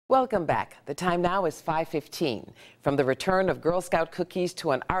Welcome back. The time now is 5:15. From the return of Girl Scout cookies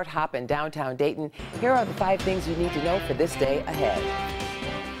to an art hop in downtown Dayton, here are the 5 things you need to know for this day ahead.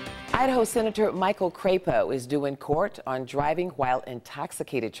 Idaho Senator Michael Crapo is due in court on driving while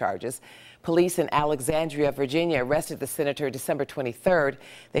intoxicated charges. Police in Alexandria, Virginia arrested the senator December 23rd.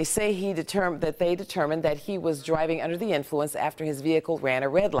 They say they determined that he was driving under the influence after his vehicle ran a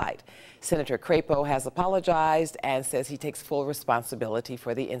red light. Senator Crapo has apologized and says he takes full responsibility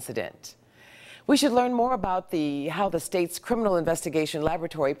for the incident. We should learn more about how the state's criminal investigation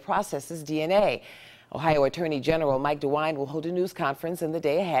laboratory processes DNA. Ohio Attorney General Mike DeWine will hold a news conference in the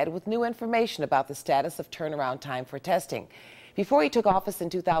day ahead with new information about the status of turnaround time for testing. Before he took office in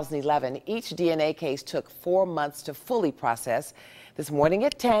 2011, each DNA case took 4 months to fully process. This morning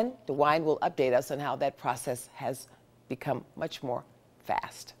at 10, DeWine will update us on how that process has become much more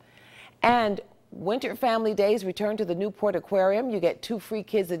fast. And Winter Family Days return to the Newport Aquarium. You get 2 free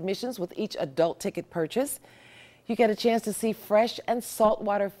kids admissions with each adult ticket purchase. You get a chance to see fresh and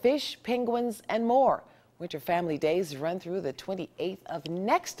saltwater fish, penguins, and more. Winter Family Days run through the 28th of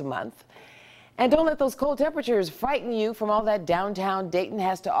next month. And don't let those cold temperatures frighten you from all that downtown Dayton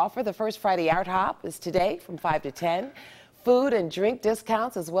has to offer. The first Friday Art Hop is today from 5 to 10. Food and drink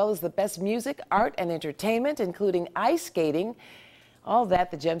discounts, as well as the best music, art, and entertainment, including ice skating. All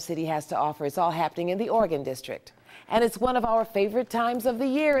that the Gem City has to offer is all happening in the Oregon District. And it's one of our favorite times of the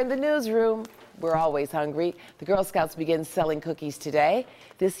year in the newsroom. We're always hungry. The Girl Scouts begin selling cookies today.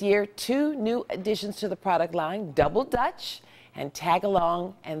 This year, 2 new additions to the product line, Double Dutch and Tag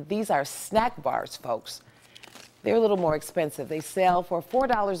Along. And these are snack bars, folks. They're a little more expensive. They sell for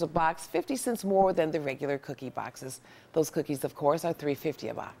 $4 a box, 50 cents more than the regular cookie boxes. Those cookies, of course, are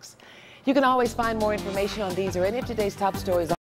 $3.50 a box. You can always find more information on these or any of today's top stories